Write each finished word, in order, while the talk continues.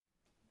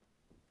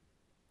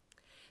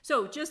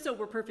So just so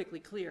we're perfectly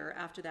clear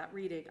after that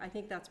reading, I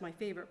think that's my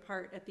favorite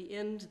part at the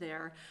end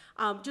there.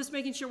 Just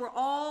making sure we're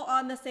all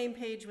on the same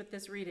page with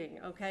this reading,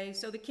 okay?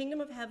 So the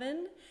kingdom of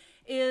heaven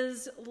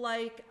is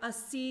like a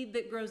seed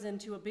that grows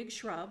into a big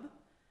shrub,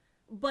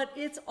 but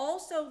it's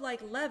also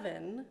like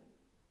leaven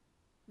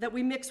that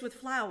we mix with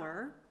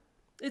flour.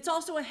 It's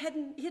also a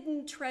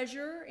hidden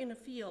treasure in a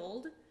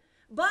field,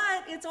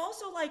 but it's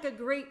also like a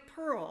great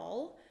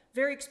pearl,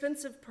 very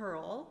expensive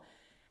pearl.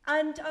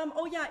 And,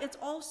 it's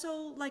also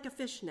like a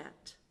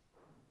fishnet.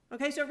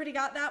 Okay, so everybody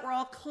got that? We're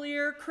all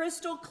clear,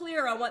 crystal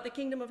clear on what the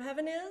kingdom of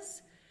heaven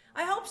is?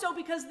 I hope so,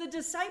 because the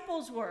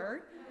disciples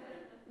were,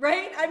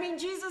 right? I mean,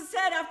 Jesus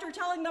said after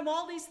telling them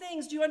all these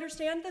things, do you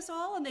understand this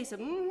all? And they said,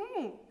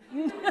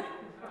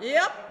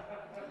 Yep.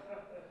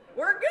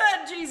 We're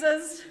good,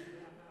 Jesus.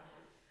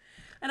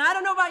 And I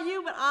don't know about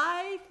you, but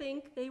I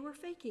think they were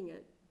faking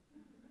it.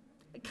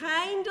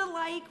 Kind of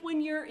like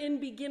when you're in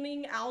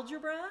beginning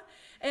algebra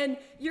and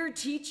your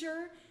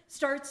teacher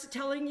starts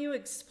telling you,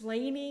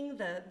 explaining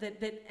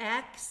that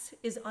x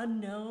is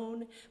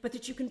unknown, but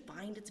that you can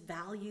find its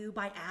value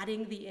by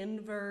adding the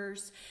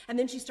inverse. And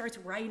then she starts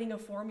writing a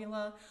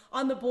formula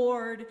on the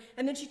board.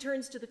 And then she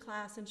turns to the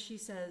class and she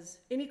says,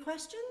 any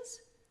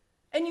questions?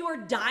 And you are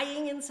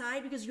dying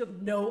inside because you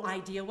have no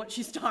idea what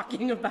she's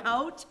talking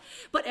about.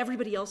 But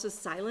everybody else is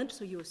silent,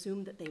 so you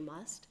assume that they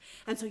must.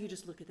 And so you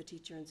just look at the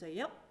teacher and say,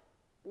 yep.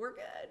 We're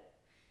good.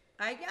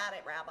 I got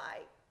it,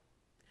 Rabbi.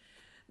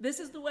 This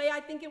is the way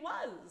I think it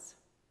was.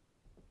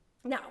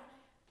 Now,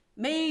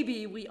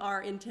 maybe we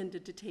are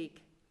intended to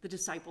take the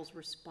disciples'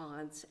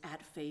 response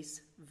at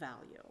face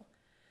value.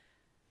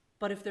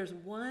 But if there's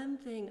one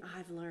thing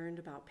I've learned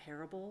about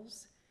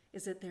parables,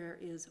 is that there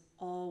is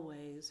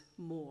always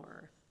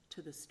more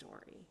to the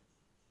story.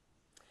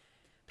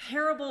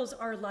 Parables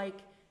are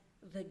like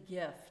the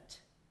gift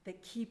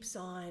that keeps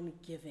on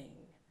giving.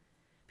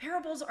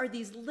 Parables are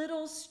these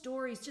little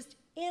stories, just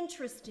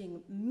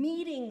interesting,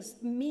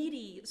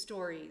 meaty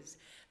stories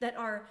that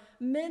are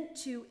meant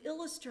to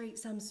illustrate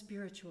some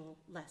spiritual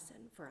lesson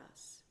for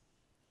us.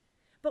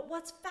 But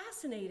what's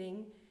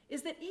fascinating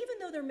is that even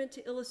though they're meant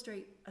to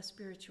illustrate a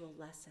spiritual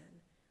lesson,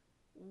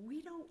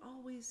 we don't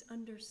always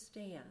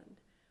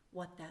understand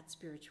what that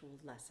spiritual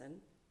lesson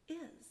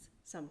is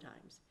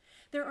sometimes.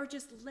 There are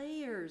just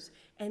layers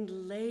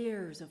and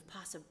layers of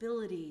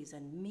possibilities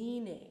and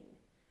meaning.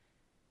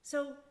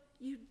 So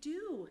you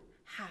do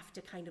have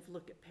to kind of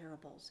look at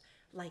parables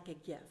like a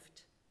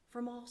gift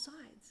from all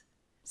sides.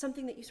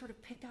 Something that you sort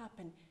of pick up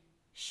and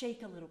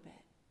shake a little bit,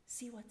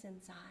 see what's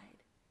inside.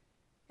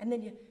 And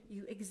then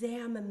you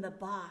examine the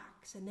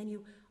box, and then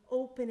you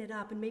open it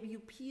up, and maybe you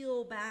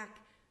peel back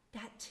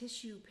that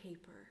tissue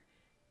paper.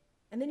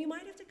 And then you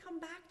might have to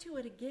come back to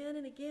it again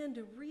and again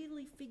to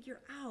really figure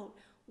out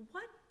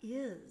what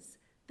is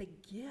the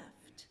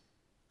gift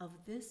of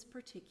this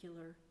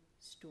particular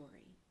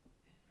story.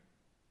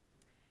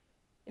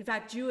 In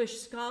fact, Jewish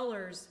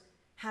scholars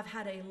have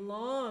had a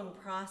long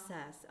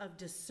process of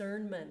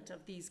discernment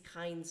of these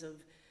kinds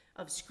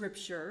of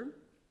scripture.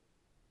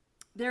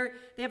 They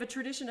have a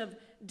tradition of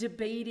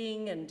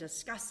debating and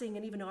discussing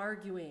and even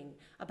arguing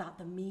about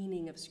the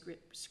meaning of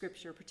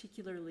scripture,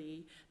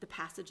 particularly the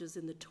passages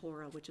in the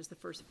Torah, which is the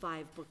first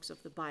 5 books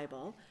of the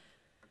Bible.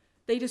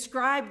 They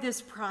describe this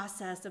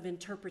process of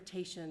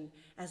interpretation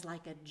as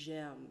like a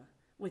gem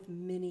with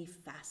many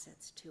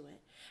facets to it.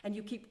 And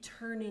you keep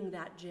turning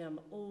that gem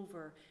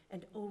over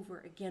and over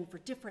again for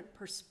different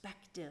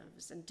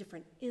perspectives and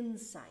different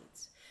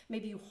insights.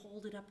 Maybe you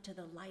hold it up to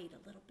the light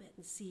a little bit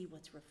and see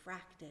what's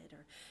refracted,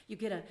 or you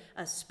get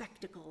a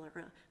spectacle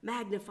or a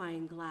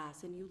magnifying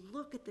glass and you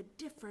look at the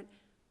different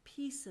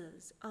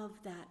pieces of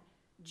that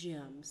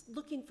gem,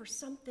 looking for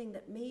something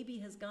that maybe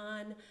has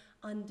gone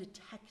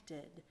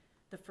undetected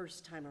the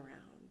first time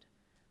around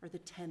or the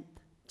 10th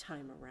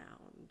time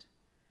around.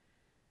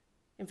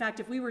 In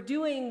fact, if we were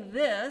doing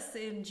this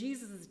in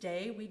Jesus'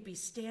 day, we'd be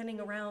standing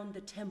around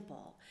the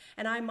temple.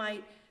 And I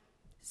might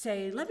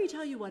say, let me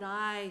tell you what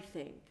I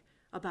think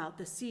about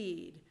the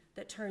seed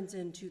that turns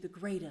into the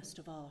greatest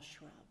of all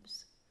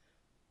shrubs.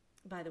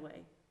 By the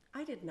way,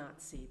 I did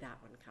not see that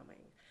one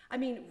coming. I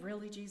mean,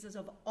 really, Jesus,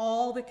 of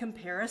all the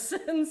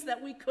comparisons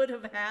that we could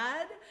have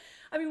had?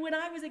 I mean, when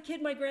I was a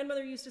kid, my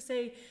grandmother used to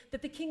say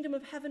that the kingdom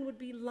of heaven would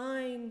be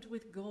lined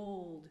with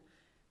gold.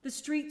 The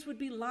streets would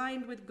be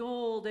lined with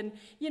gold. And,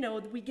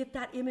 we get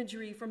that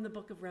imagery from the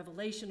book of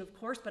Revelation, of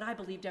course, but I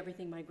believed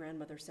everything my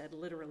grandmother said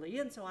literally.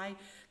 And so I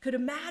could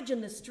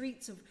imagine the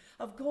streets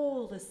of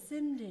gold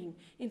ascending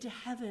into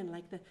heaven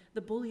like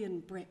the bullion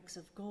bricks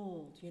of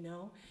gold,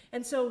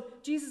 And so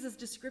Jesus'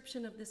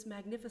 description of this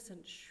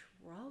magnificent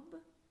shrub,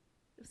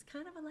 it was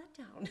kind of a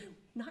letdown,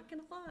 not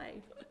going to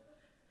lie.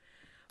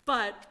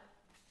 But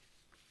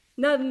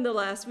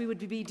nonetheless, we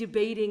would be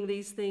debating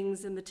these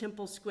things in the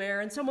temple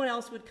square, and someone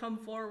else would come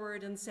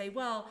forward and say,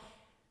 well,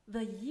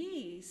 the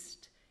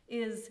yeast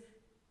is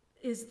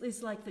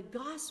like the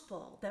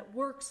gospel that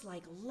works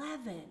like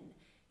leaven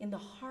in the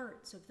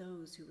hearts of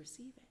those who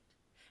receive it.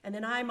 And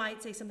then I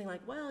might say something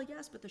like, well,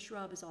 yes, but the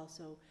shrub is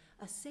also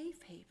a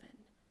safe haven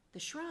The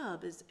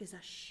shrub is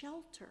a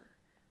shelter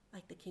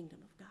like the kingdom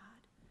of God.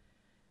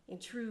 In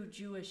true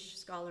Jewish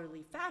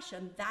scholarly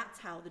fashion, that's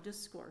how the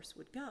discourse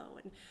would go.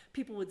 And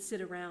people would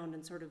sit around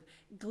and sort of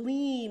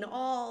glean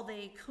all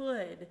they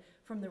could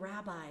from the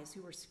rabbis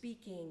who were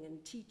speaking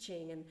and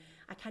teaching. And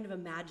I kind of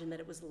imagine that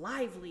it was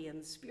lively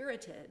and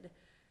spirited.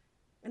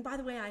 And by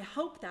the way, I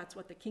hope that's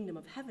what the kingdom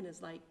of heaven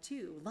is like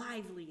too,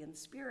 lively and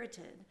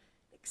spirited,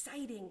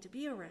 exciting to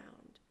be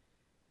around.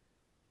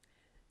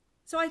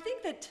 So I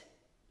think that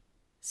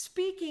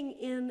speaking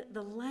in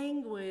the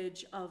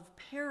language of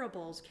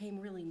parables came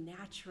really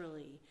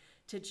naturally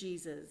to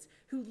Jesus,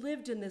 who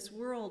lived in this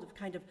world of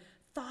kind of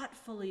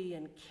thoughtfully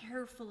and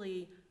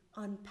carefully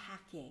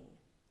unpacking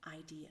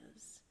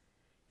ideas.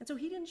 And so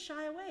he didn't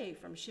shy away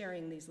from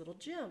sharing these little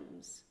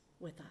gems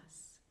with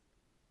us.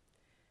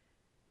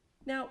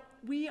 Now,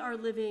 we are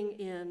living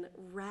in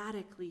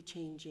radically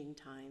changing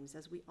times,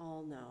 as we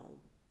all know,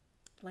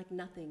 like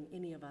nothing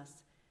any of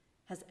us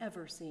has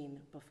ever seen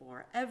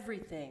before.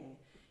 Everything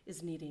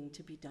is needing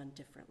to be done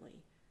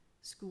differently.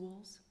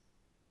 Schools,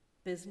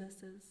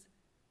 businesses,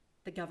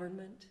 the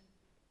government,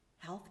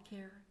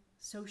 healthcare,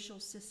 social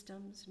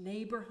systems,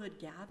 neighborhood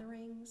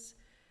gatherings,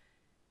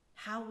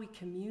 how we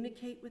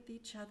communicate with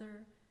each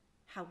other,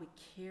 how we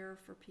care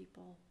for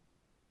people.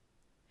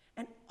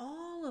 And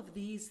all of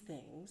these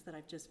things that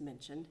I've just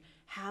mentioned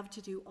have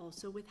to do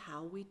also with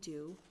how we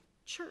do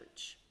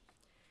church.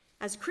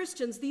 As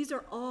Christians, these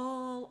are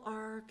all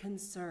our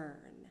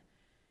concern.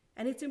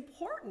 And it's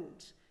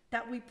important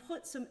that we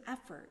put some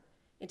effort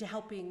into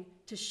helping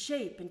to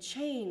shape and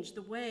change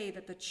the way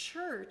that the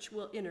church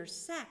will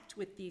intersect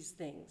with these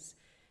things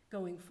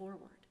going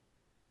forward.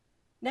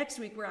 Next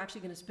week, we're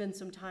actually going to spend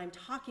some time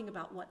talking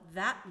about what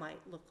that might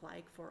look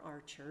like for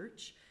our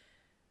church.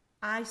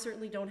 I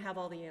certainly don't have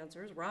all the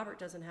answers. Robert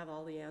doesn't have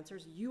all the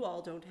answers. You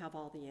all don't have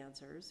all the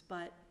answers,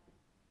 but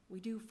we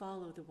do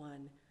follow the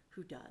one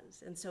who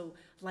does. And so,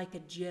 like a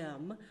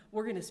gem,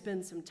 we're going to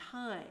spend some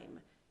time,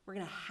 we're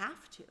going to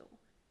have to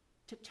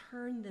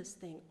turn this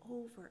thing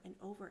over and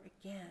over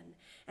again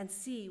and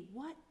see,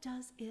 what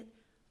does it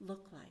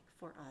look like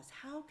for us?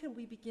 How can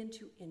we begin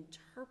to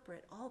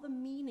interpret all the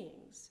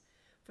meanings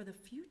for the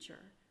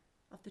future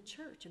of the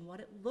church and what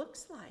it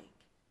looks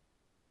like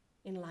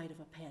in light of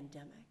a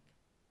pandemic?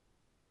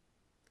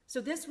 So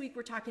this week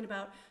we're talking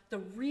about the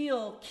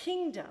real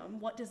kingdom.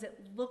 What does it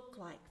look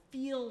like,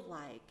 feel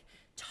like,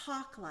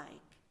 talk like,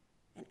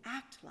 and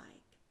act like?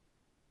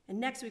 And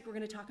next week we're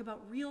going to talk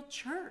about real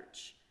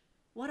church.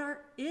 What are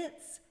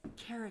its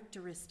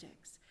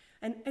characteristics?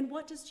 And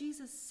what does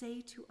Jesus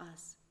say to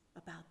us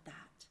about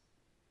that?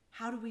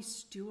 How do we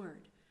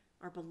steward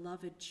our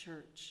beloved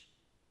church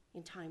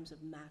in times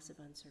of massive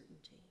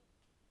uncertainty?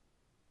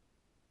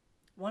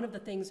 One of the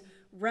things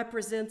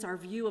represents our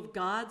view of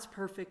God's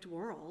perfect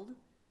world.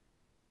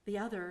 The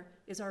other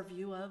is our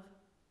view of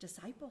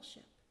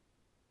discipleship.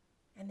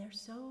 And they're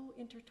so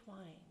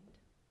intertwined.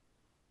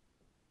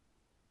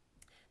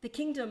 The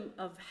kingdom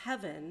of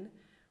heaven,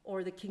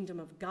 or the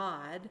kingdom of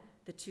God,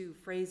 the two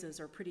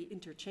phrases are pretty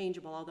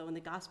interchangeable, although in the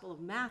Gospel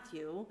of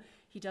Matthew,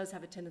 he does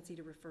have a tendency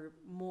to refer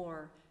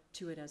more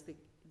to it as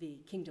the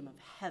kingdom of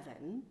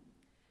heaven.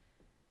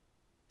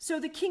 So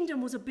the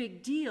kingdom was a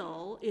big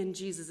deal in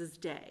Jesus'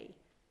 day.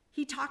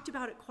 He talked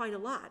about it quite a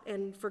lot,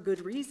 and for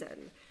good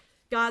reason.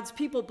 God's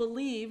people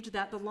believed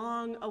that the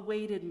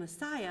long-awaited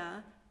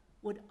Messiah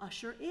would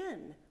usher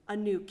in a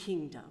new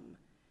kingdom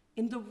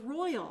in the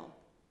royal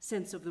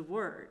sense of the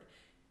word.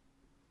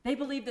 They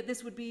believed that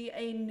this would be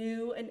a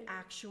new and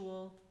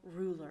actual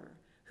ruler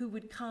who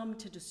would come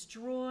to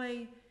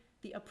destroy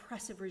the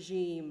oppressive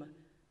regime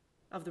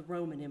of the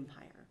Roman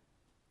Empire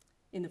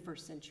in the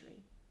first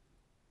century.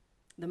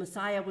 The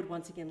Messiah would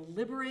once again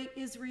liberate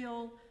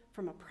Israel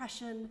from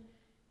oppression,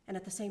 and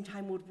at the same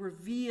time would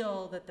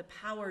reveal that the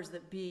powers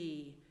that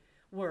be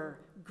were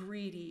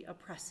greedy,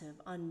 oppressive,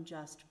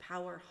 unjust,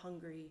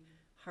 power-hungry,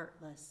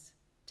 heartless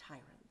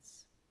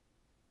tyrants.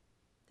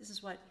 This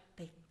is what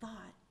they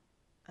thought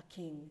a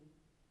king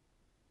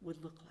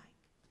would look like.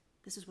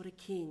 This is what a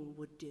king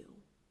would do.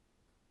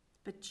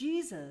 But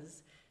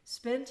Jesus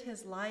spent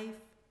his life,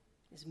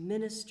 his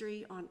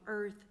ministry on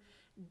earth,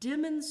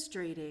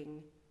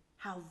 demonstrating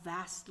how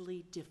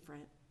vastly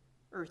different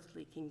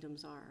earthly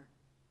kingdoms are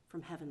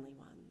from heavenly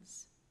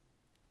ones.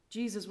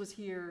 Jesus was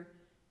here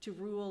to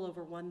rule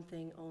over one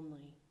thing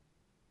only,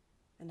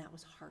 and that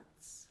was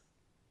hearts.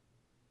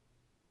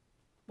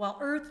 While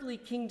earthly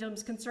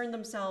kingdoms concern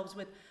themselves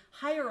with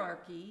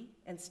hierarchy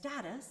and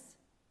status,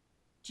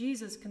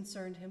 Jesus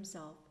concerned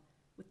himself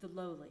with the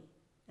lowly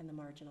and the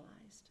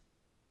marginalized.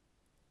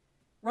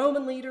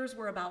 Roman leaders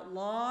were about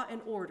law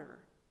and order.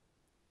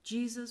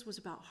 Jesus was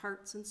about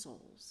hearts and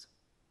souls.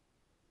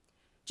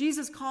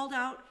 Jesus called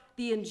out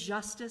the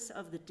injustice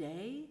of the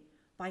day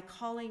by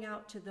calling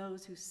out to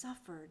those who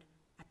suffered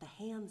at the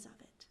hands of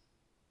it.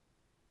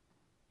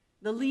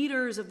 The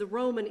leaders of the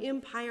Roman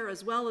Empire,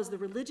 as well as the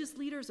religious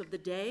leaders of the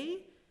day,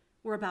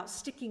 were about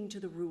sticking to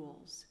the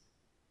rules.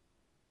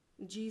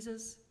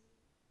 Jesus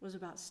was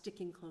about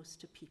sticking close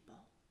to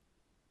people.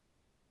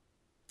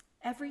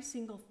 Every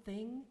single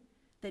thing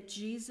that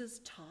Jesus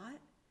taught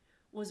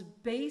was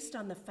based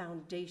on the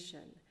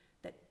foundation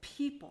that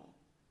people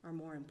are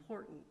more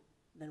important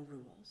than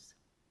rules.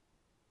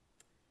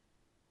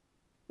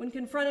 When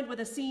confronted with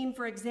a scene,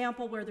 for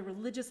example, where the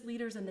religious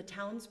leaders and the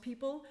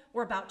townspeople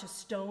were about to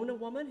stone a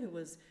woman who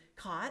was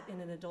caught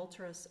in an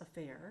adulterous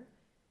affair,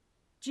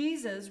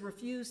 Jesus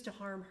refused to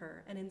harm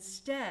her and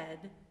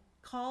instead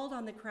called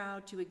on the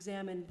crowd to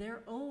examine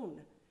their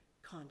own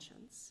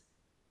conscience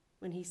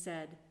when he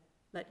said,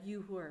 "Let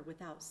you who are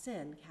without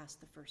sin cast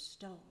the first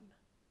stone."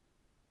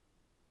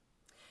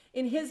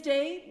 In his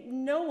day,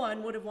 no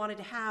one would have wanted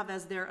to have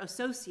as their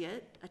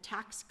associate a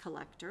tax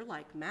collector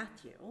like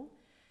Matthew,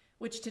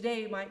 which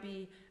today might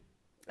be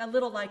a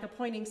little like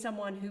appointing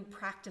someone who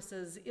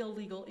practices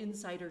illegal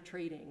insider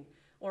trading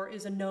or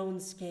is a known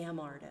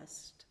scam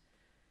artist.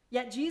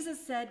 Yet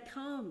Jesus said,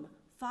 "Come,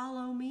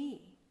 follow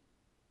me."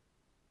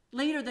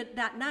 Later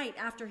that night,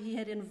 after he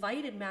had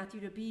invited Matthew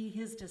to be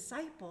his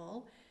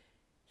disciple,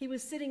 he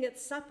was sitting at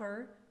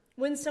supper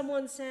when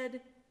someone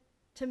said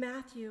to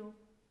Matthew,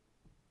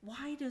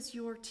 "Why does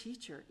your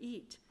teacher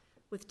eat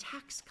with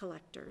tax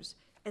collectors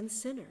and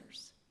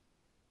sinners?"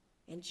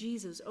 And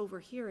Jesus,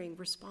 overhearing,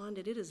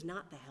 responded, "It is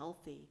not the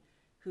healthy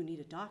who need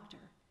a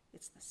doctor,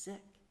 it's the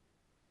sick,"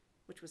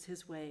 which was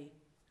his way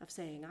of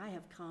saying, "I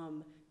have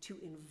come to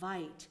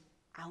invite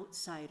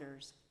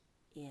outsiders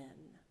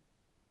in."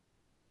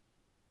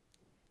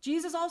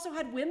 Jesus also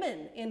had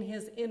women in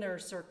his inner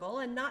circle,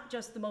 and not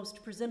just the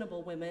most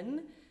presentable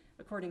women,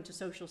 according to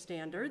social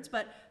standards,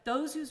 but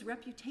those whose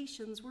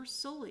reputations were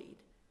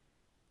sullied,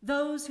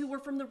 those who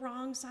were from the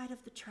wrong side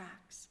of the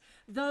tracks,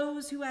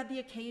 those who had the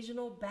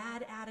occasional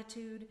bad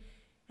attitude,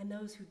 and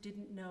those who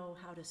didn't know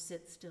how to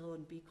sit still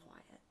and be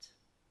quiet.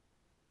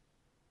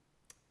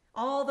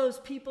 All those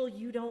people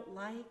you don't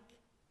like,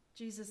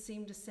 Jesus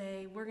seemed to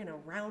say, we're going to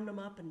round them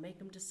up and make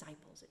them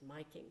disciples in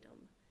my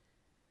kingdom.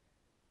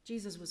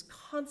 Jesus was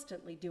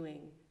constantly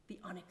doing the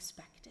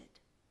unexpected.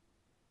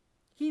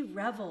 He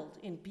reveled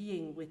in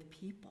being with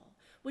people,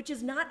 which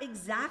is not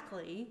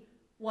exactly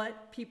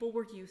what people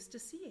were used to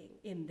seeing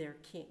in their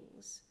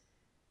kings.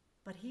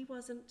 But he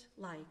wasn't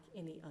like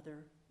any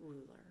other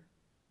ruler.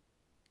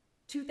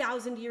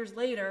 2,000 years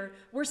later,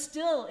 we're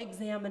still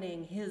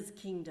examining his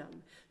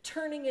kingdom,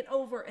 turning it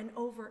over and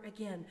over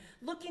again,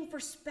 looking for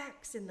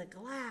specks in the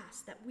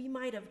glass that we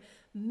might have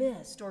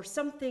missed or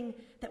something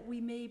that we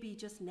may be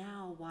just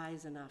now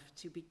wise enough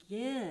to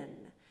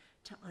begin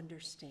to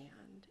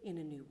understand in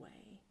a new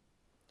way.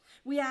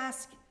 We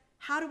ask,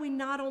 how do we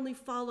not only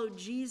follow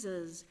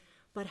Jesus,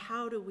 but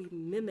how do we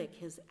mimic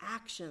his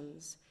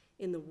actions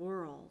in the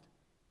world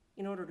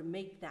in order to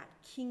make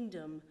that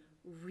kingdom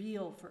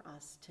real for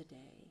us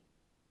today?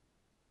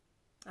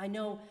 I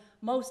know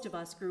most of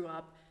us grew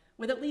up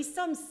with at least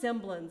some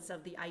semblance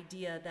of the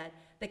idea that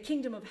the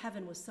kingdom of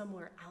heaven was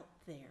somewhere out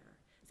there,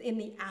 in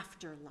the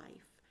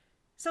afterlife,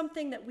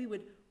 something that we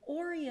would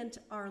orient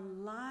our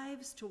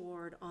lives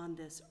toward on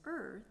this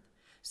earth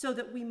so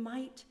that we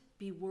might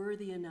be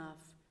worthy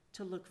enough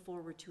to look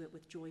forward to it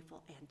with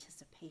joyful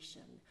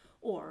anticipation,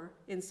 or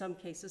in some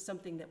cases,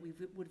 something that we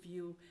would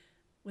view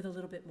with a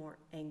little bit more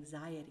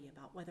anxiety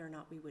about whether or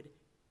not we would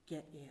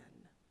get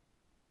in.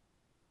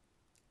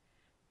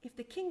 If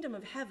the kingdom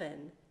of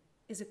heaven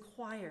is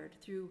acquired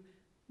through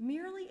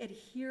merely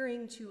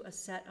adhering to a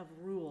set of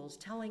rules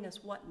telling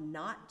us what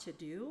not to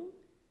do,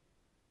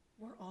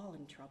 we're all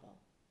in trouble.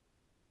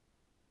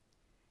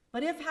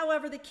 But if,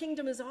 however, the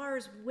kingdom is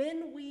ours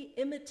when we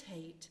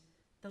imitate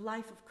the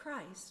life of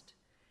Christ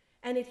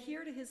and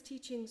adhere to his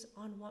teachings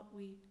on what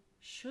we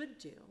should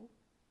do,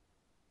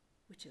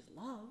 which is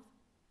love,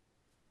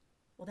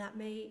 well, that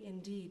may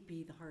indeed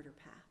be the harder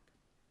path,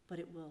 but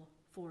it will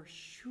for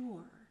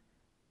sure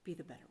be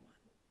the better one.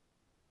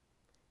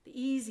 The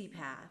easy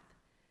path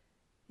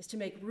is to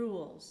make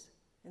rules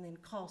and then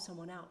call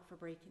someone out for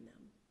breaking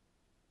them.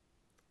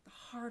 The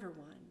harder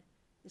one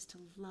is to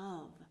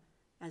love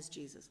as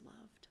Jesus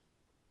loved.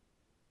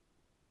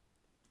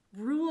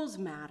 Rules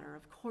matter,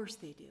 of course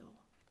they do.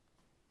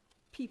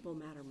 People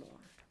matter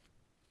more.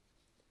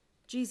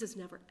 Jesus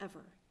never,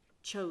 ever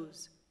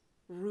chose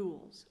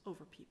rules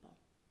over people.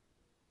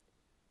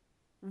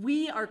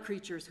 We are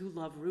creatures who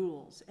love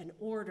rules and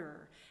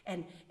order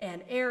and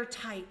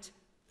airtight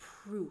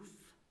proof.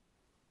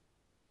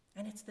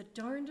 And it's the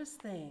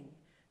darndest thing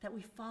that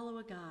we follow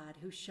a God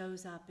who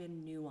shows up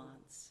in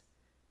nuance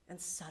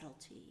and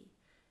subtlety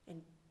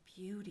and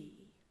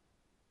beauty.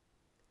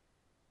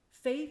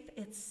 Faith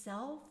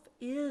itself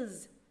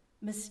is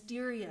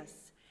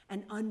mysterious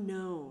and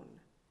unknown,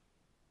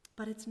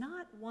 but it's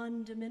not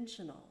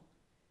one-dimensional.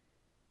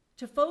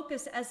 To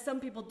focus, as some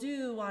people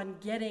do, on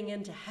getting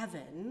into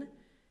heaven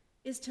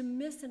is to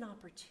miss an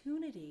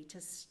opportunity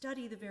to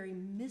study the very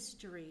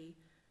mystery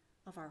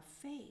of our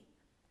faith.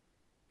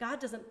 God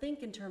doesn't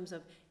think in terms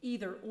of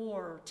either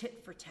or,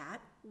 tit for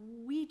tat.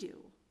 We do.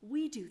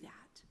 We do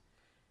that.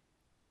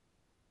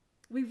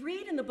 We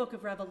read in the book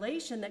of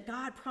Revelation that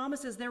God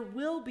promises there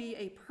will be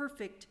a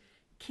perfect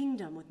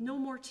kingdom with no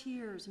more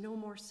tears, no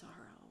more sorrow.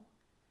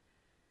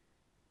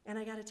 And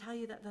I got to tell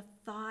you that the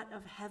thought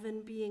of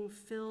heaven being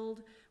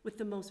filled with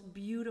the most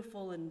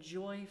beautiful and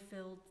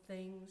joy-filled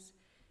things,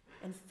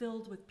 and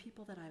filled with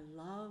people that I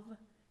love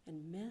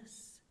and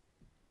miss,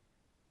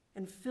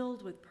 and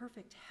filled with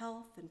perfect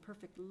health and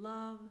perfect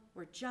love,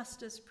 where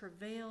justice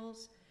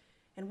prevails,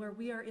 and where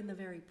we are in the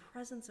very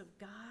presence of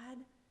God,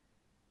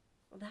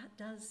 well, that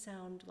does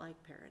sound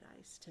like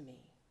paradise to me.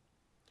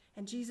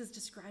 And Jesus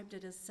described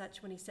it as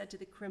such when he said to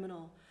the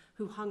criminal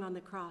who hung on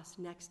the cross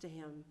next to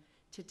him,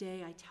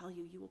 "Today I tell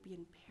you, you will be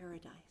in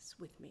paradise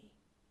with me."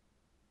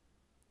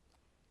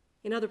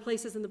 In other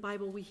places in the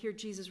Bible, we hear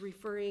Jesus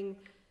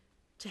referring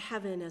to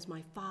heaven as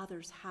my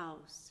Father's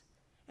house.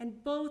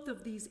 And both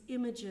of these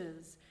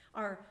images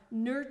are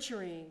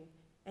nurturing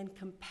and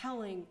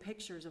compelling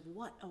pictures of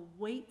what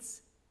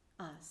awaits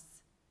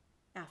us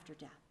after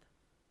death.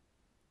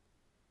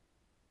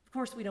 Of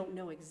course, we don't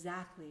know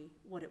exactly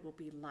what it will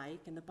be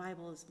like, and the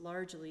Bible is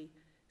largely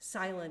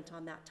silent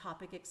on that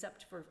topic,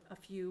 except for a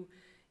few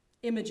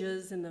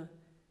images in the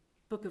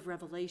book of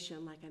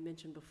Revelation, like I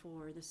mentioned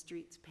before, the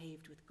streets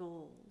paved with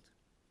gold.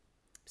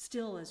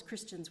 Still, as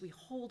Christians, we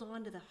hold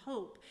on to the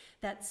hope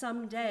that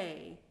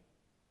someday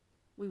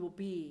we will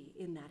be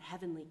in that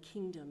heavenly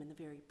kingdom in the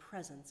very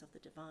presence of the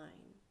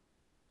divine.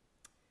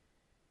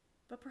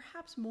 But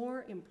perhaps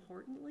more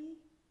importantly,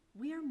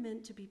 we are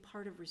meant to be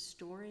part of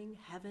restoring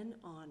heaven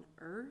on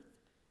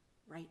earth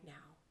right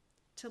now,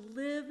 to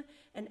live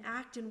and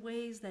act in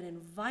ways that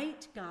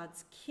invite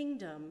God's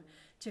kingdom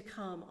to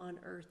come on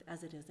earth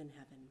as it is in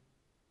heaven.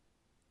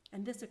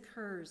 And this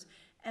occurs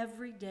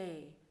every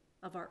day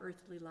of our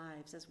earthly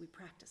lives as we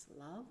practice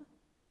love,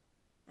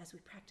 as we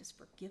practice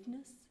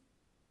forgiveness,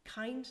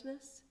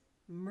 kindness,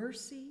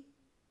 mercy,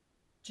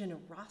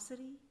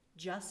 generosity,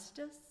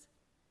 justice.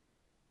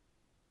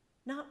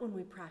 Not when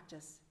we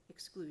practice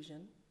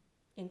exclusion,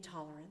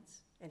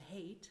 intolerance, and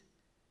hate.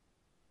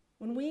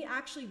 When we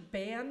actually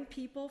ban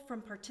people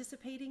from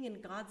participating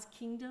in God's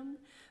kingdom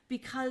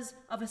because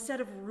of a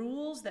set of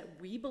rules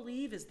that we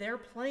believe is their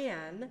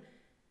plan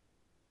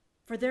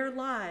for their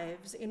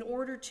lives in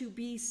order to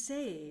be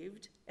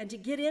saved and to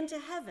get into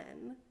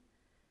heaven,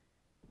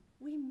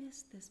 we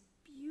miss this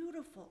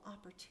beautiful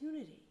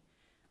opportunity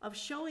of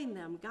showing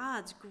them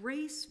God's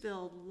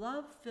grace-filled,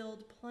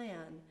 love-filled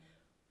plan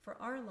for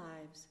our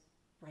lives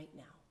right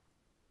now.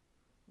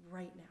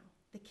 Right now.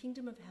 The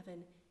kingdom of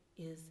heaven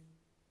is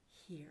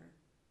here.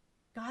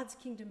 God's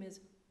kingdom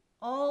is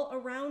all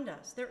around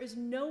us. There is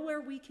nowhere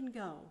we can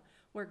go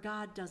where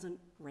God doesn't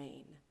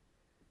reign.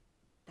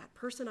 That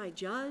person I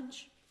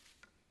judge,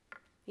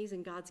 he's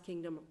in God's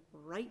kingdom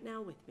right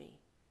now with me.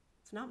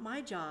 It's not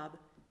my job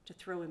to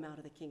throw him out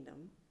of the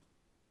kingdom,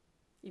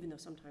 even though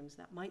sometimes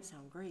that might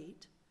sound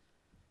great.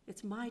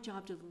 It's my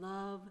job to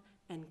love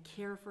and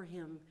care for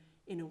him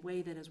in a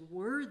way that is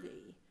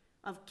worthy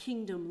of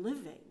kingdom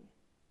living.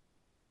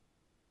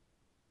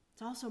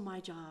 It's also my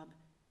job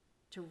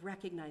to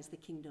recognize the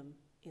kingdom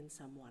in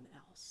someone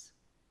else,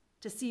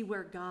 to see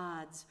where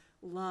God's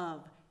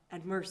love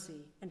and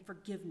mercy and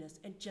forgiveness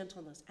and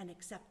gentleness and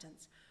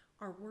acceptance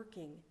are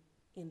working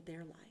in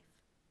their life.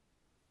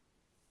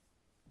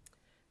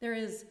 There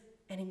is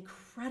an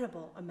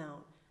incredible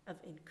amount of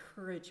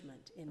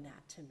encouragement in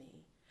that to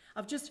me,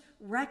 of just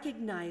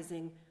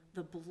recognizing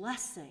the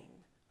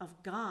blessing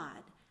of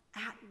God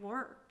at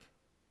work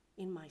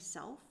in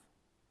myself,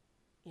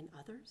 in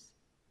others,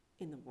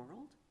 in the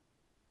world,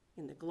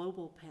 in the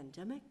global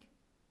pandemic,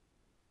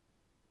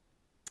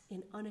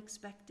 in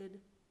unexpected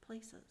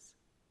places.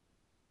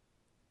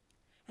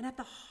 And at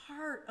the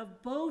heart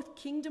of both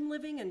kingdom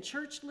living and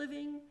church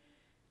living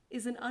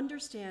is an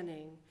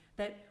understanding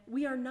that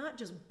we are not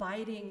just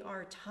biding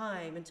our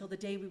time until the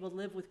day we will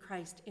live with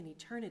Christ in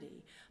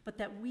eternity, but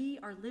that we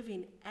are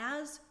living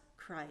as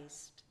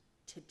Christ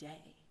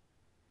today.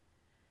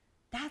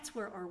 That's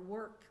where our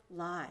work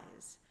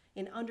lies,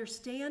 in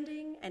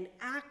understanding and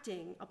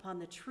acting upon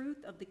the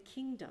truth of the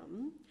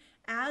kingdom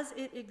as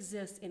it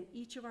exists in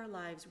each of our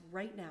lives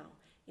right now,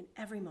 in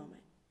every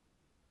moment.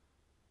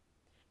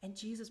 And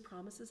Jesus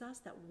promises us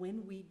that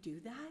when we do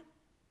that,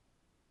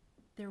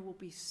 there will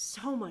be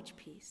so much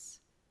peace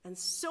and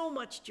so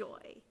much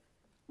joy,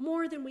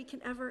 more than we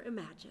can ever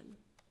imagine.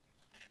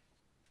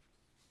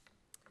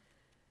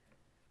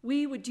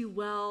 We would do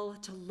well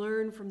to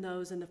learn from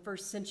those in the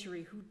first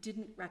century who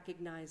didn't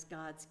recognize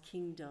God's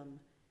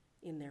kingdom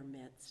in their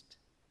midst.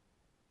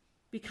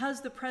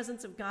 Because the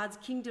presence of God's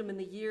kingdom in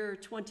the year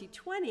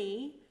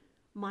 2020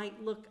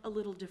 might look a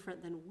little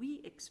different than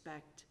we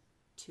expect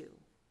to.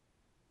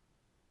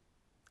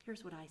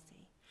 Here's what I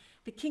see.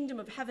 The kingdom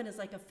of heaven is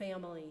like a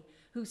family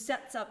who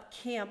sets up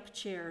camp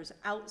chairs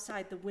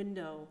outside the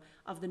window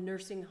of the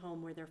nursing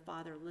home where their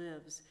father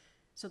lives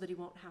so that he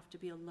won't have to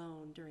be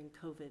alone during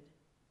COVID.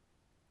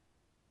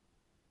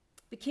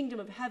 The kingdom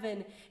of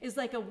heaven is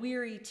like a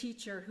weary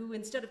teacher who,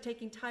 instead of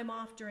taking time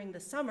off during the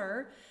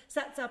summer,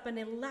 sets up an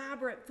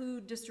elaborate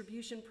food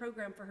distribution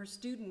program for her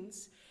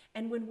students,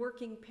 and when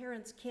working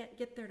parents can't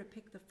get there to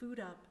pick the food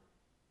up,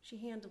 she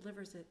hand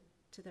delivers it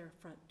to their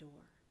front door.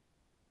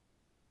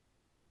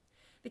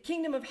 The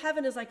kingdom of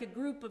heaven is like a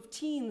group of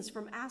teens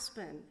from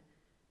Aspen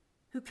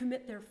who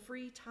commit their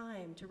free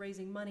time to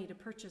raising money to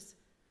purchase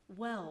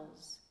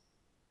wells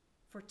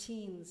for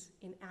teens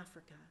in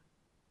Africa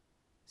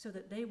so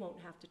that they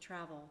won't have to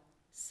travel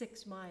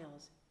 6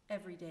 miles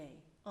every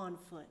day on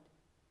foot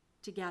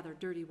to gather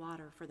dirty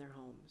water for their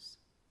homes.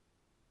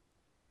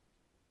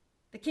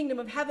 The kingdom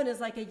of heaven is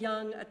like a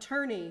young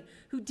attorney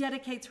who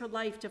dedicates her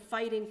life to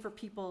fighting for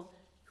people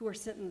who are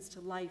sentenced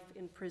to life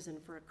in prison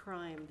for a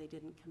crime they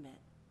didn't commit.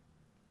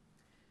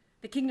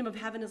 The kingdom of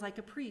heaven is like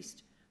a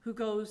priest who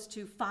goes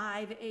to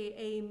 5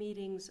 AA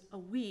meetings a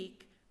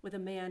week with a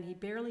man he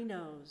barely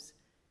knows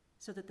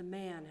so that the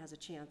man has a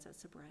chance at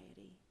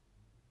sobriety.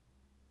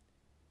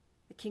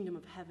 The kingdom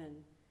of heaven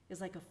is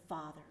like a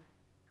father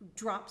who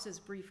drops his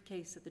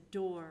briefcase at the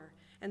door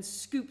and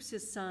scoops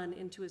his son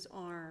into his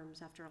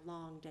arms after a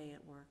long day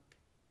at work.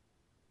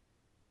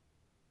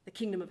 The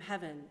kingdom of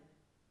heaven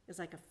is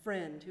like a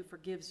friend who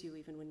forgives you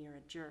even when you're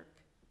a jerk,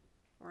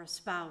 or a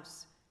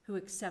spouse who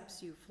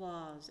accepts you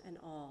flaws and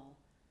all,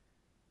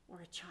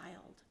 or a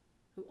child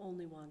who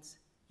only wants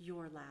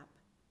your lap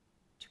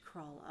to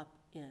crawl up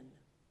in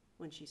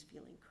when she's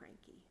feeling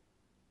cranky.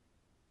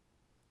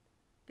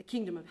 The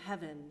kingdom of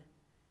heaven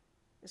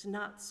is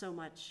not so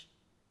much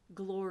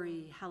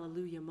glory,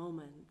 hallelujah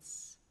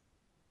moments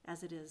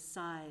as it is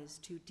sighs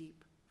too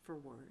deep for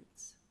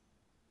words.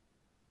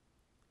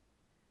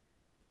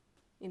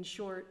 In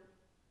short,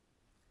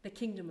 the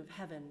kingdom of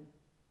heaven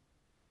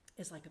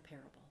is like a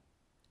parable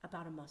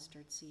about a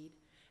mustard seed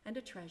and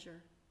a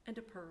treasure and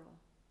a pearl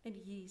and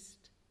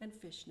yeast and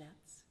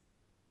fishnets,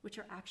 which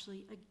are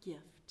actually a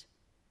gift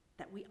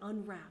that we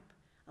unwrap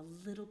a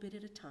little bit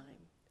at a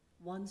time,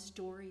 one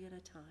story at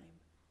a time,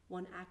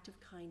 one act of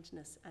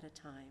kindness at a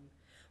time,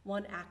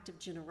 one act of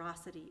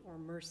generosity or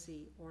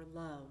mercy or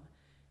love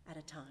at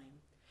a time,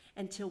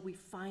 until we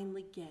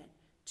finally get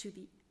to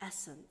the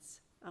essence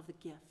of the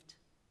gift,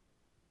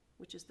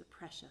 which is the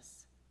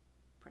precious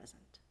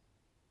present.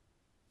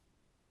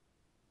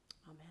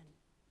 Amen.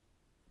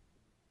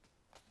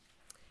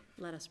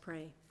 Let us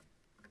pray.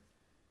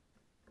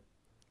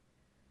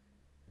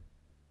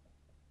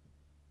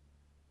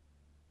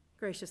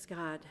 Gracious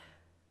God,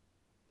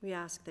 we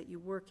ask that you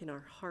work in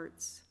our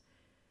hearts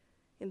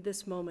in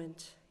this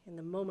moment, in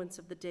the moments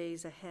of the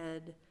days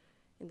ahead,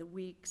 in the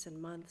weeks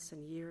and months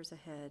and years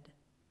ahead,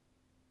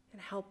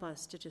 and help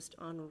us to just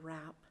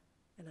unwrap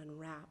and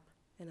unwrap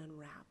and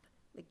unwrap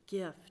the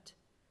gift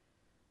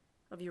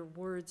of your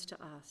words to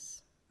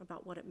us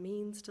about what it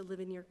means to live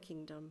in your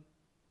kingdom,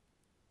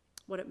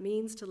 what it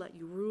means to let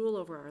you rule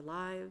over our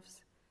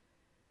lives,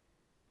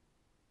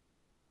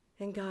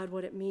 and God,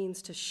 what it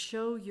means to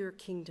show your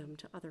kingdom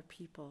to other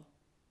people.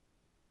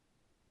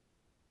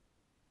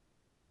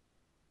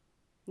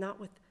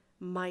 Not with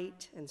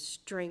might and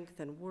strength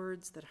and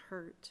words that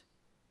hurt,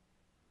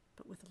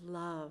 but with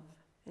love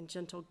and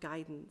gentle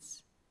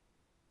guidance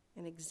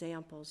and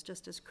examples,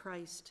 just as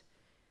Christ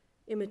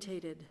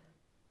imitated,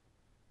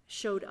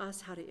 showed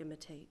us how to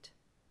imitate.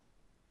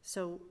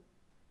 So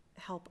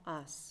help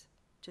us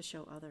to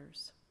show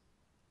others.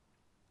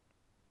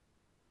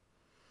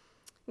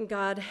 And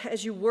God,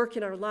 as you work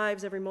in our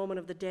lives every moment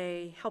of the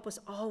day, help us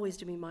always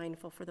to be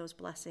mindful for those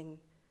blessing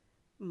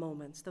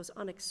moments, those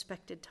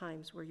unexpected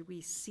times where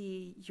we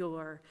see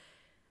your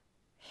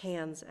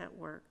hands at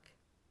work,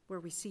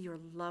 where we see your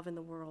love in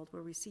the world,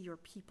 where we see your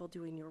people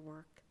doing your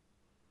work.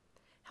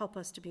 Help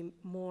us to be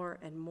more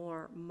and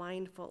more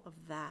mindful of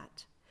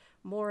that,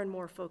 more and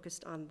more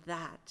focused on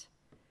that.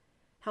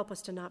 Help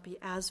us to not be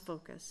as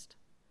focused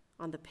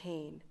on the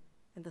pain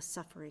and the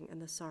suffering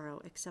and the sorrow,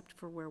 except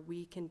for where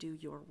we can do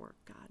your work,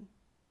 God.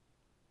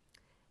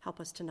 Help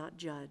us to not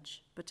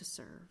judge, but to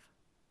serve.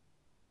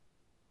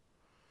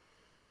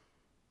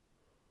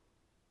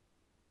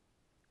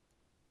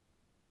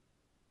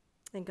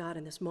 And God,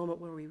 in this moment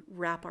where we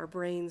wrap our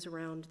brains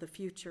around the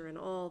future and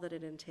all that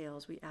it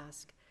entails, we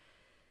ask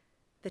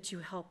that you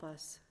help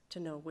us to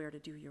know where to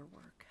do your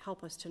work.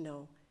 Help us to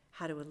know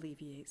how to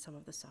alleviate some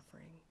of the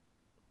suffering.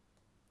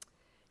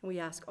 And we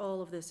ask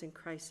all of this in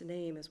Christ's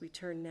name as we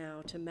turn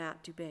now to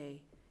Matt Dubé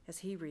as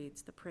he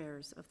reads the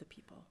prayers of the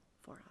people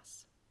for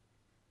us.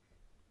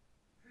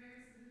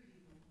 Prayers of the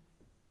people.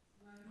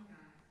 Loving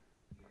God,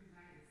 you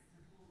invite us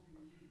to hold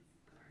the needs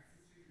of our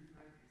sisters and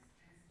brothers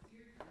as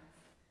dear to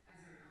us as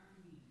our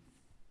own needs.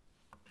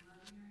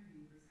 Loving our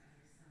neighbors as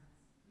ourselves,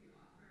 we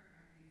offer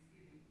our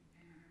thanksgiving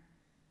and our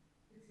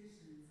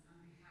petitions on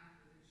behalf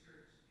of the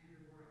church and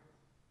the world.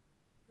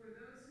 For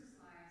those whose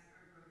lives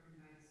are broken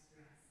by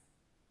distress,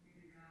 may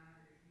the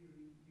God of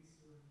healing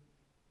restore you.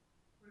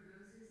 For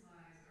those whose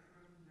lives are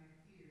broken by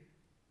fear,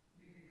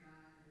 may the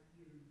God of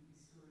healing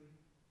restore you.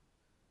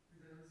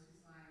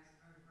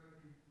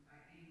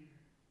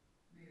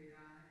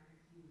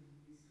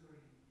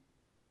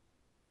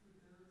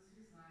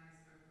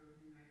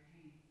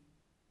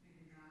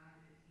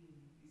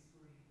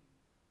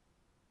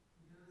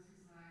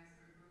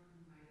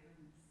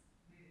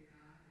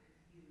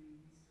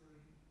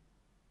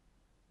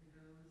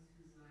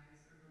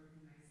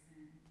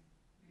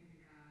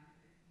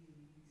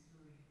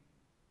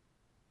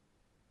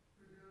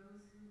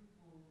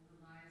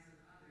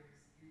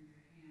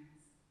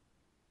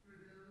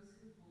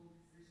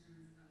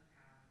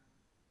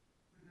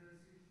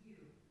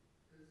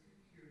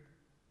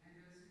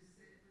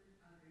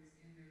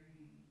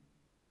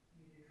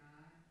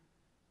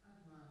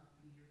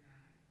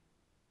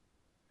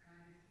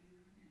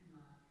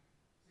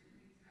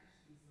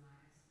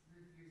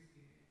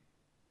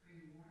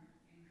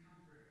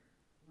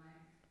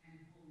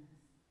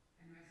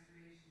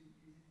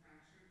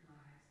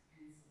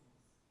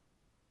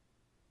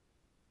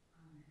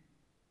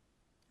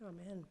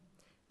 Amen.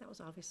 That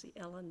was obviously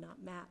Ellen,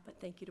 not Matt, but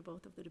thank you to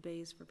both of the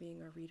DeBays for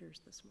being our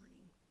readers this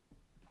morning.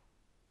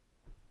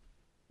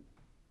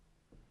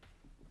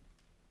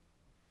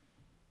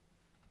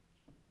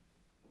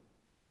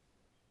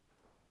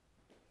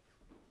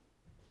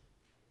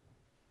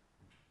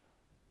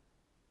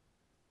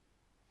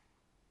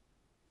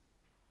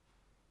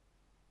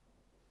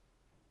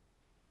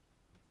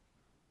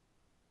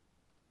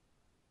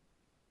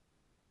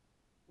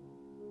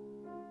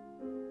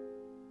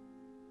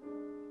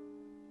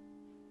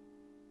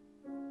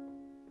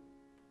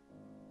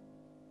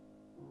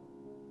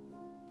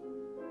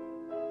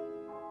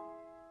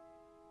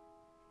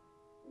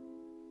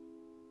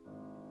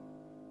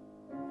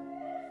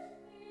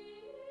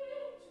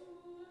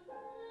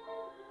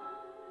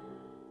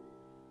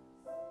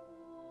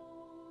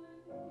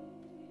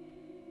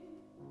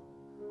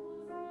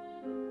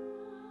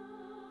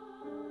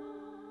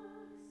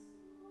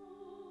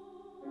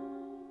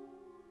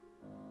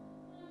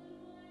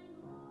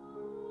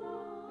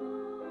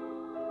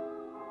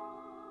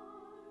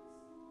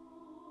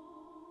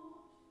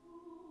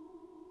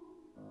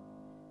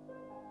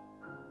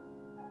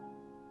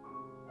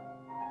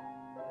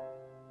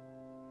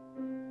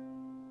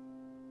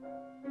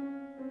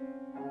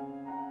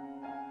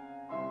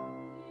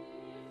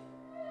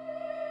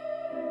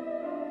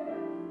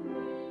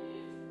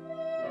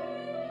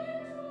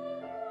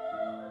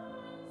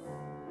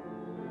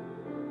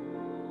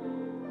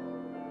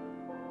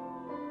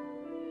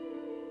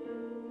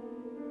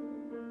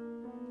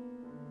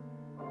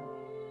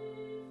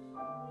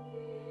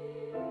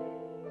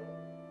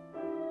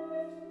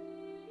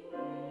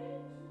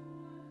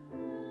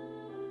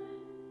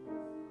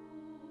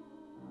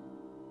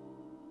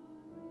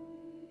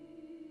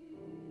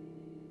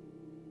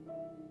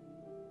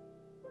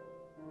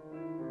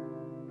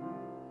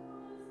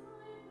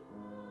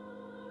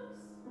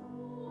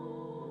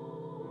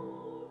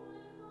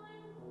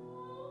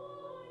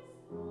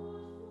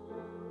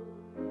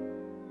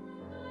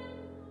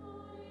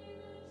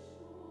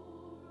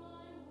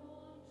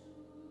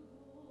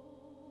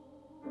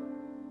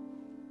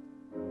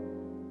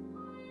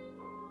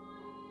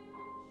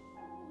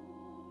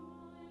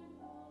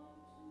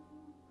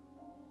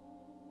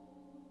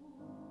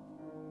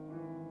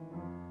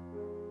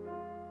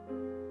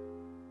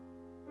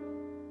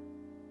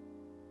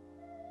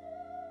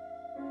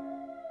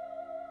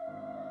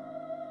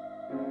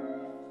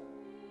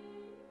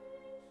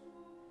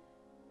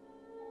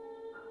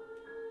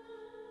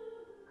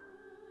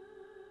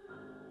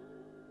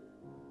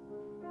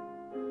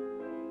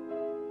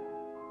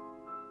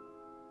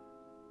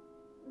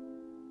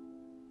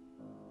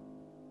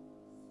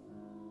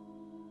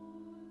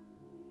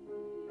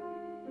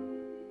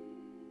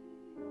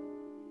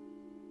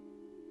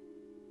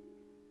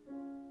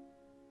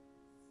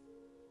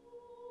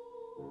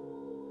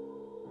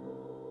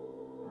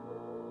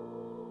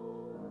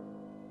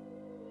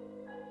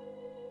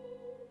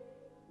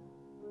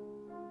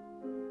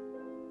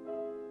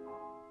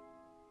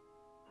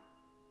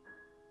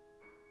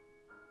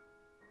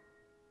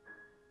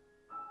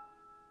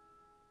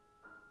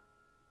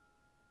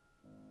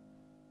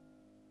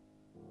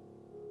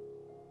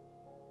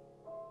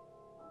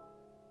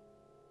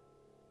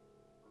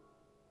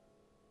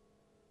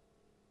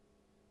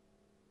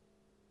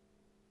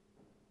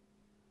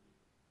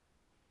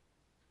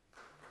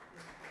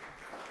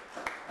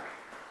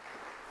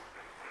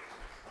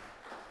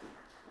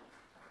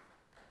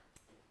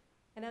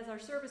 And as our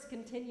service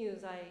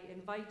continues, I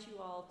invite you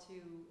all to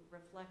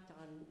reflect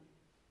on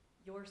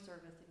your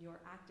service and your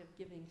active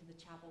giving to the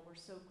chapel. We're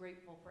so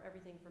grateful for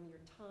everything from your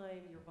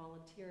time, your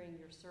volunteering,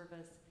 your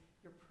service,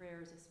 your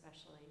prayers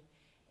especially.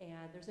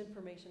 And there's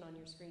information on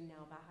your screen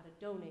now about how to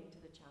donate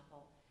to the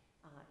chapel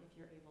if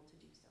you're able to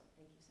do so.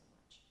 Thank you so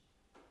much.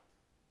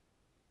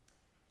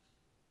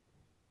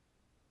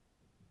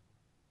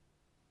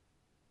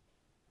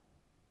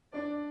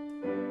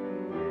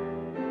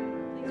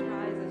 Please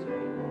rise as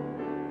you're able.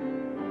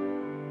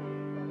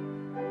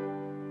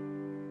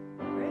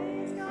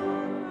 Praise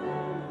God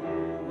from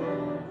whom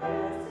all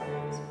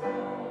blessings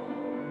flow.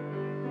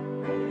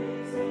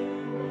 Praise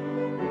Him,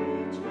 all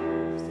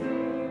creatures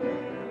here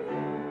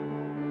below.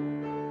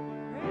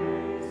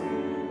 Praise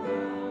Him,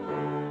 all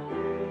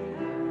holy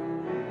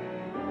heavenly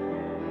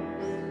host.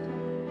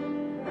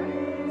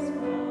 Praise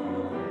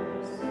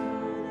Father, Son,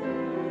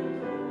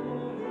 and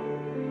Holy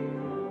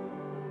Ghost.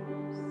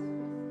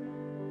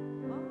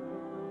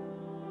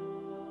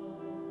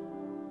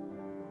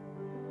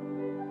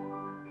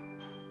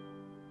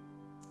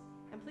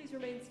 And please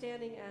remain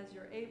standing as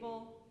you're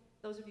able.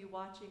 Those of you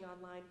watching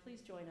online,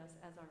 please join us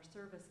as our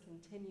service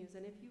continues.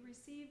 And if you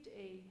received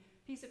a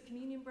piece of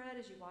communion bread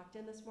as you walked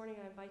in this morning,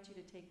 I invite you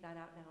to take that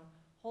out now.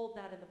 Hold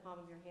that in the palm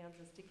of your hands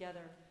as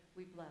together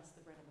we bless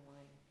the bread and the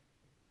wine.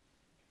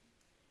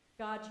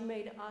 God, you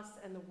made us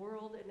and the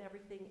world and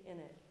everything in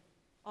it.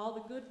 All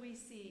the good we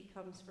see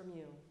comes from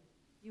you.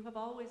 You have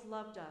always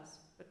loved us,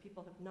 but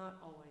people have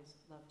not always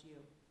loved you.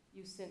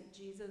 You sent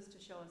Jesus to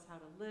show us how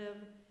to live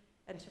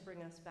and to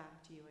bring us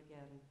back to you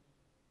again.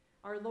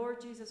 Our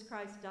Lord Jesus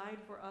Christ died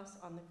for us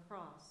on the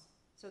cross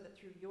so that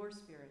through your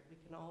Spirit we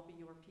can all be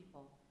your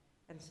people.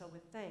 And so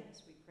with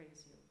thanks we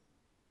praise you.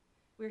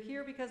 We're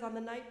here because on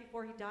the night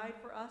before he died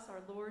for us,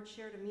 our Lord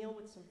shared a meal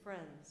with some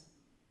friends.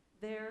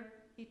 There,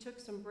 he took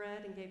some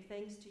bread and gave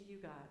thanks to you,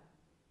 God.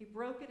 He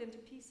broke it into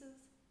pieces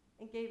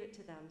and gave it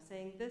to them,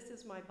 saying, "This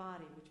is my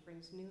body, which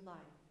brings new life.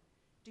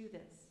 Do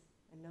this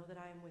and know that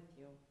I am with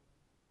you."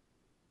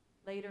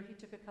 Later, he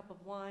took a cup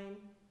of wine,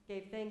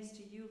 gave thanks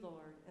to you,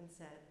 Lord, and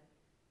said,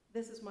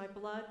 "This is my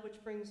blood,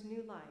 which brings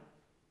new life.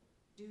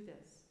 Do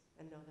this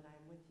and know that I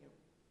am with you."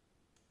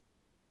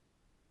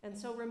 And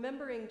so,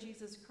 remembering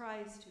Jesus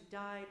Christ, who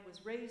died,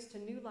 was raised to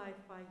new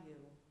life by you,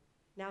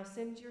 now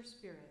send your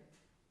Spirit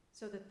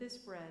so that this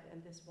bread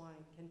and this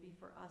wine can be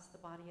for us the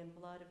body and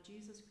blood of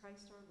Jesus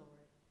Christ our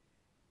Lord.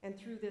 And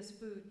through this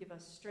food, give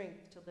us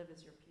strength to live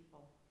as your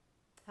people.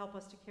 Help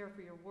us to care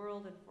for your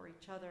world and for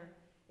each other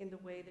in the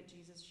way that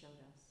Jesus showed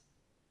us.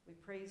 We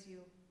praise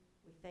you,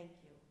 we thank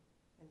you,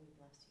 and we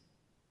bless you.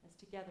 As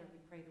together we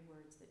pray the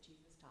words that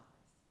Jesus taught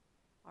us.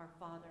 Our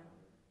Father,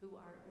 who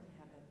art in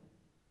heaven,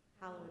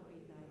 hallowed be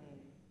thy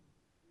name.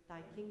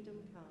 Thy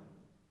kingdom come,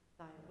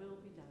 thy will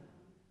be done,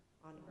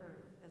 on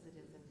earth as it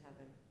is in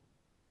heaven.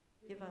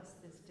 Give us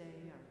this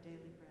day our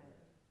daily bread,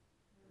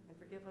 and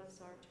forgive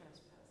us our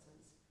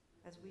trespasses,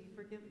 as we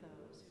forgive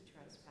those who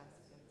trespass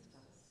against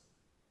us.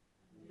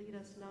 Lead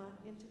us not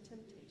into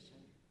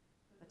temptation,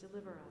 but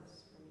deliver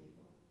us from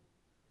evil.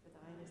 For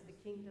thine is the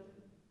kingdom,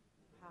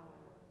 the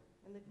power,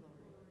 and the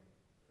glory,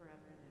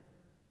 forever and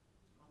ever.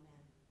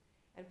 Amen.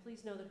 And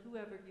please know that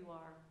whoever you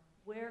are,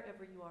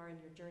 wherever you are in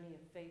your journey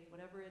of faith,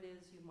 whatever it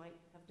is you might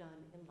have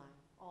done in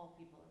life, all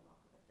people are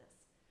welcome at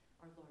this,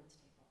 our Lord's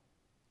table.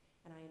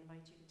 And I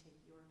invite you to take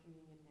your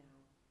communion now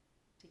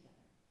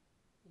together.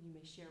 And you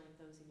may share with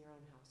those in your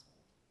own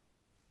household.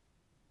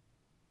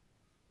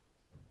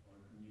 Our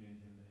communion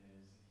hymn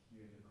is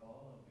 "Hear the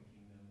Call of the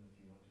Kingdom,"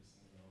 if you want to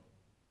sing along.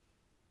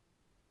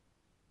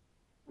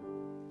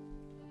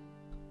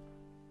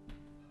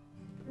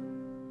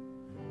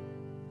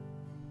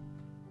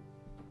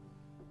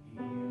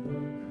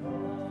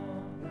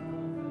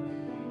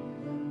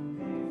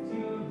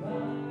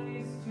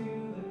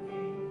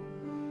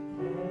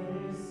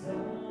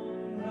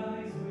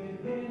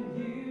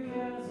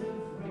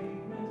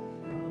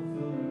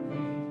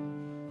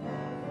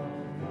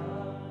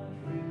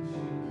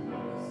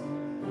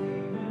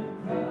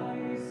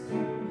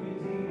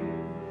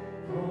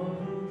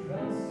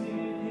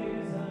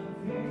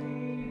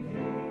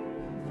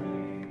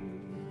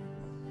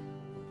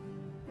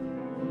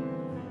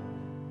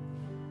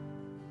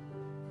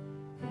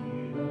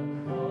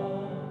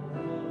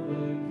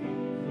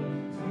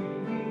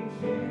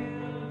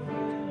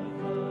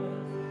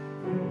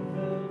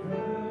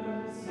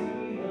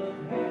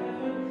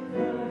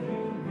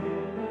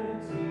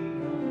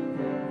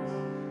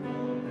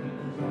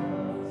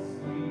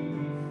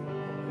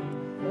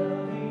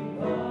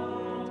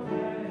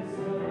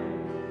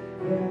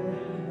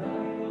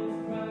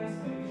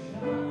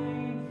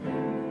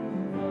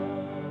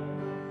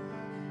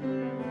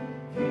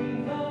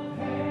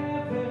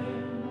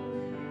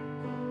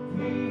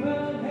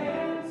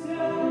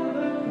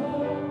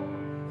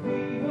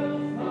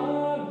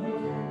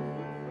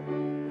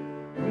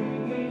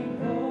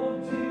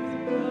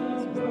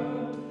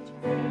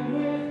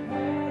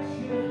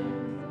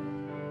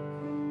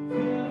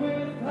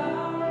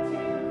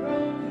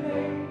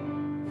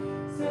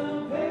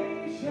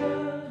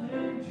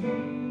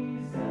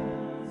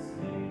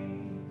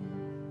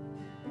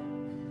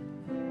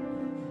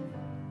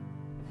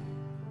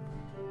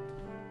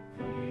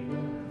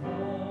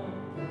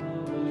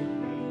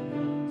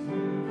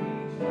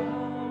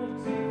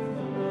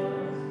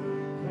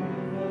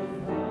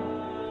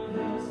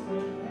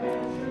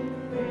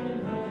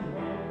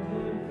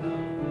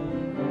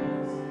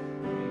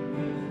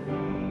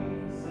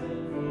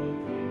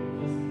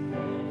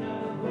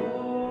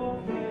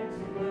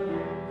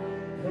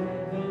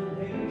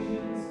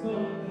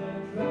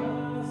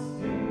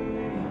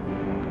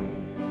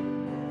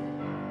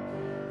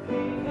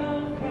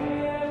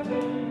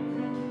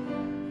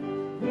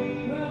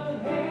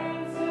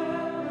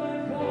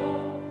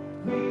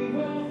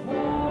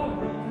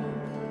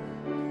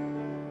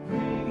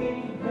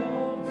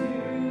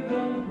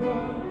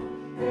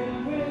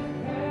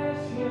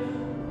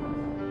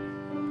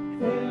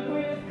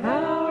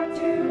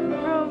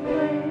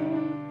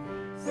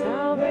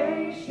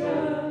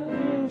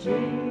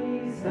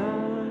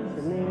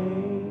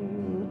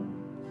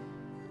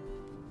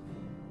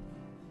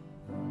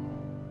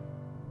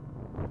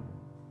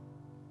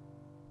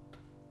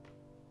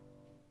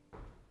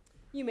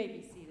 You may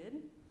be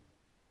seated.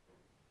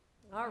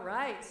 All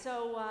right,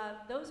 so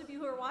those of you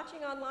who are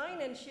watching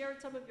online and shared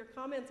some of your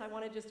comments, I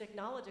want to just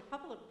acknowledge a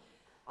couple of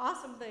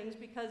awesome things,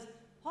 because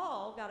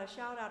Paul got a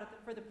shout out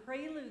for the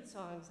prelude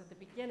songs at the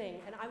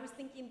beginning, and I was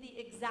thinking the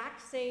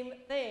exact same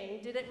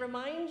thing. Did it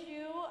remind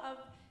you of,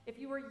 if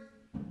you were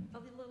a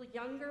little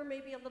younger,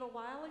 maybe a little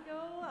while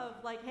ago,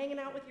 of like hanging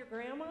out with your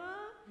grandma?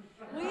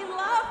 We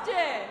loved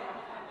it.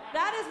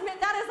 That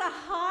is a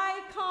high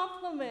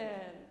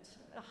compliment.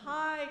 A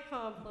high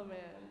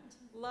compliment.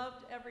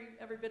 Loved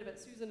every bit of it.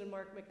 Susan and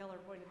Mark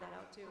McKellar pointed that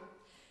out too.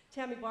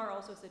 Tammy Barr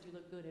also said you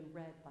look good in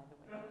red, by the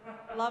way.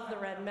 Love the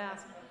red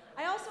mask.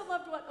 I also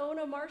loved what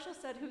Ona Marshall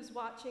said, who's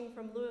watching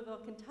from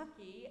Louisville,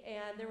 Kentucky,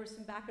 and there was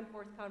some back and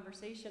forth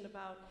conversation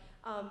about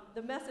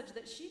the message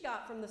that she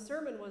got from the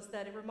sermon was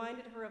that it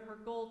reminded her of her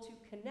goal to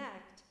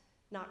connect,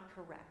 not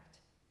correct.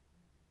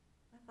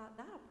 I thought,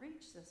 that'll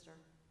preach, sister.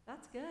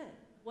 That's good.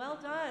 Well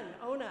done,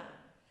 Ona.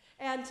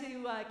 And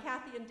to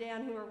Kathy and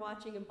Dan, who are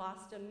watching in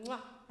Boston,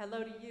 mwah,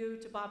 hello to you.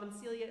 To Bob and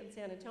Celia in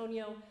San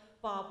Antonio,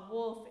 Bob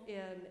Wolf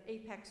in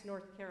Apex,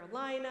 North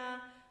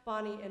Carolina,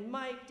 Bonnie and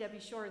Mike, Debbie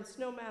Shore in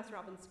Snowmass,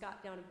 Robin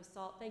Scott down in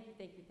Basalt. Thank you,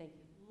 thank you, thank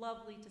you.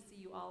 Lovely to see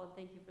you all, and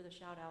thank you for the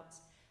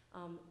shout-outs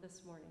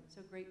this morning.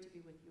 So great to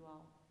be with you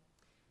all.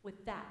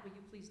 With that, will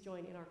you please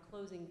join in our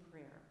closing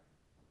prayer?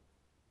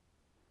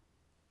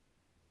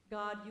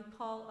 God, you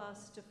call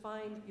us to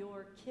find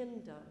your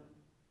kingdom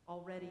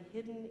already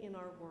hidden in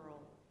our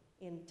world,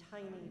 in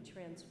tiny,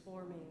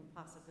 transforming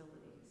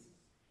possibilities,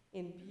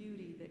 in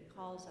beauty that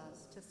calls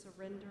us to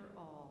surrender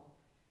all,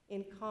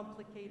 in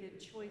complicated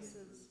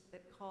choices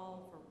that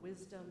call for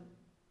wisdom.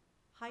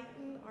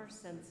 Heighten our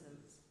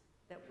senses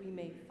that we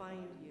may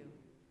find you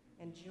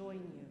and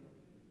join you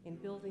in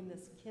building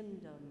this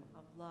kingdom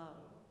of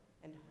love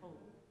and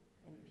hope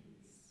and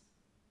peace.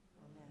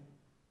 Amen.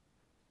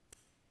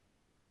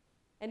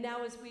 And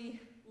now as we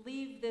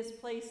leave this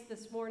place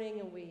this morning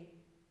and we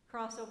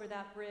cross over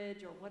that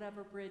bridge or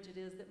whatever bridge it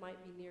is that might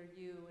be near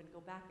you and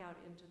go back out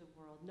into the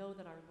world, know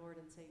that our Lord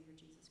and Savior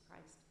Jesus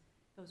Christ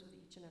goes with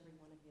each and every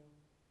one of you.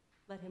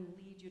 Let him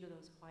lead you to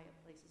those quiet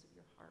places of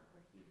your heart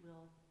where he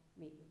will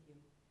meet with you.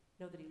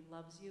 Know that he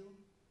loves you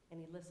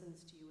and he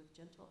listens to you with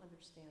gentle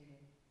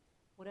understanding.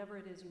 Whatever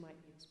it is you might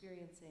be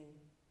experiencing,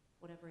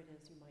 whatever it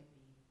is you might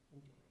be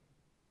enduring.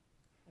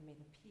 And may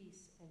the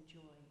peace and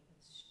joy and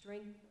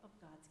strength of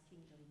God's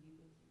kingdom be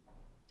with you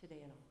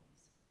today and always.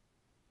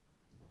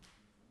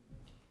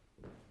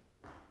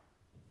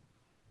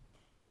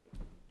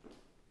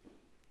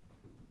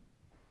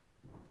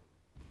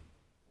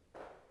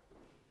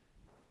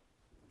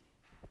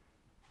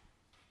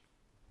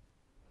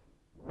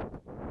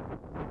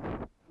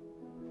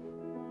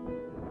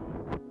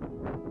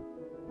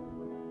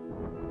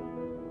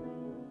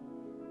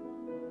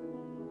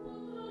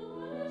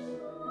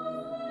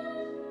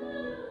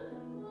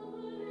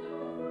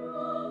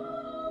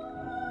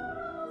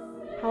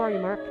 How are you,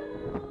 Mark? Good.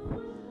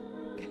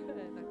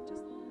 I'm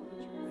just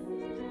pulling through my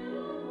messages.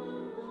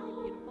 Hi,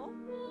 beautiful.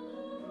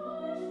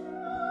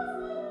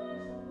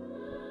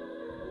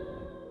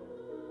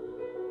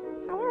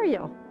 How are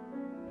you?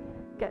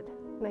 Good.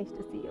 Nice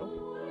to see you.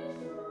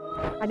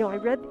 I know, I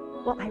read the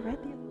other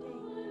day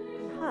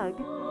in Hug,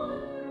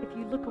 if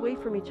you look away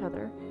from each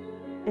other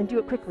and do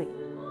it quickly.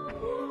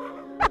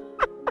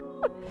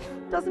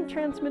 Doesn't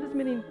transmit as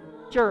many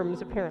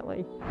germs,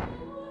 apparently.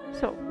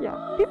 So,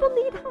 yeah, people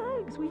need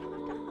hugs. We have to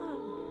hug.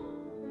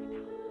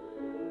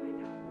 I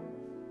know.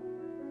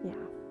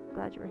 Yeah,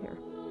 glad you were here.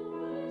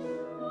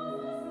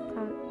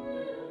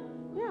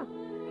 Yeah.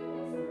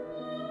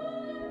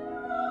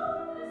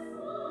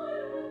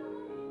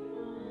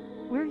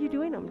 Where are you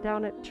doing them?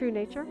 Down at True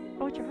Nature?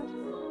 Oh, at your house?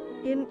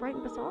 Right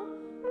in Basalt?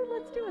 Oh,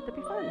 let's do it. That'd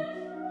be fun.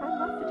 I'd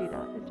love to do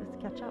that and just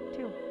catch up,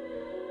 too.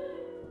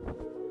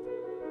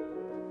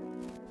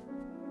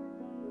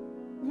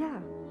 Yeah.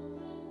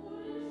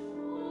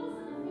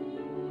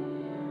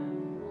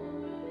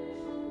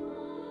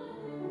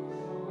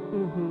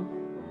 Mm-hmm.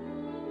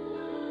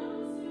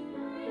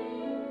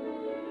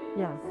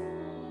 Yeah.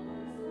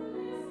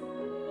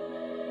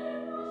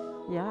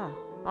 Yeah.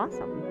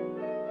 Awesome.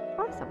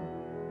 Awesome.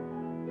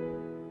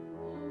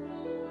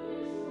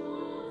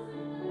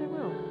 I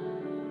will.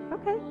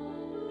 Okay.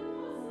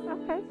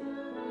 Okay.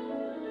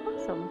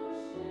 Awesome.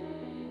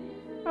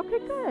 Okay,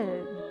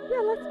 good.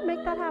 Yeah, let's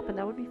make that happen.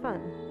 That would be fun.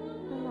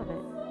 I love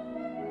it.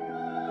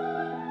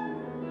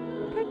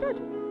 Okay, good.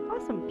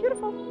 Awesome.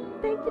 Beautiful.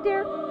 Thank you,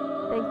 dear.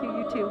 Thank you.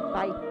 You too.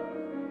 Bye.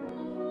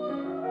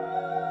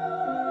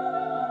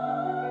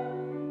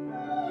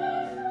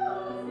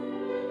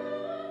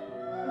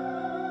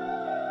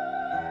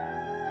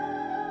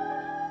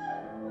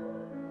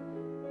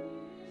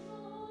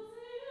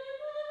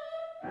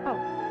 Oh.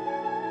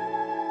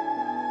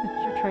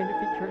 You're trying to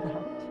figure it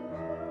out.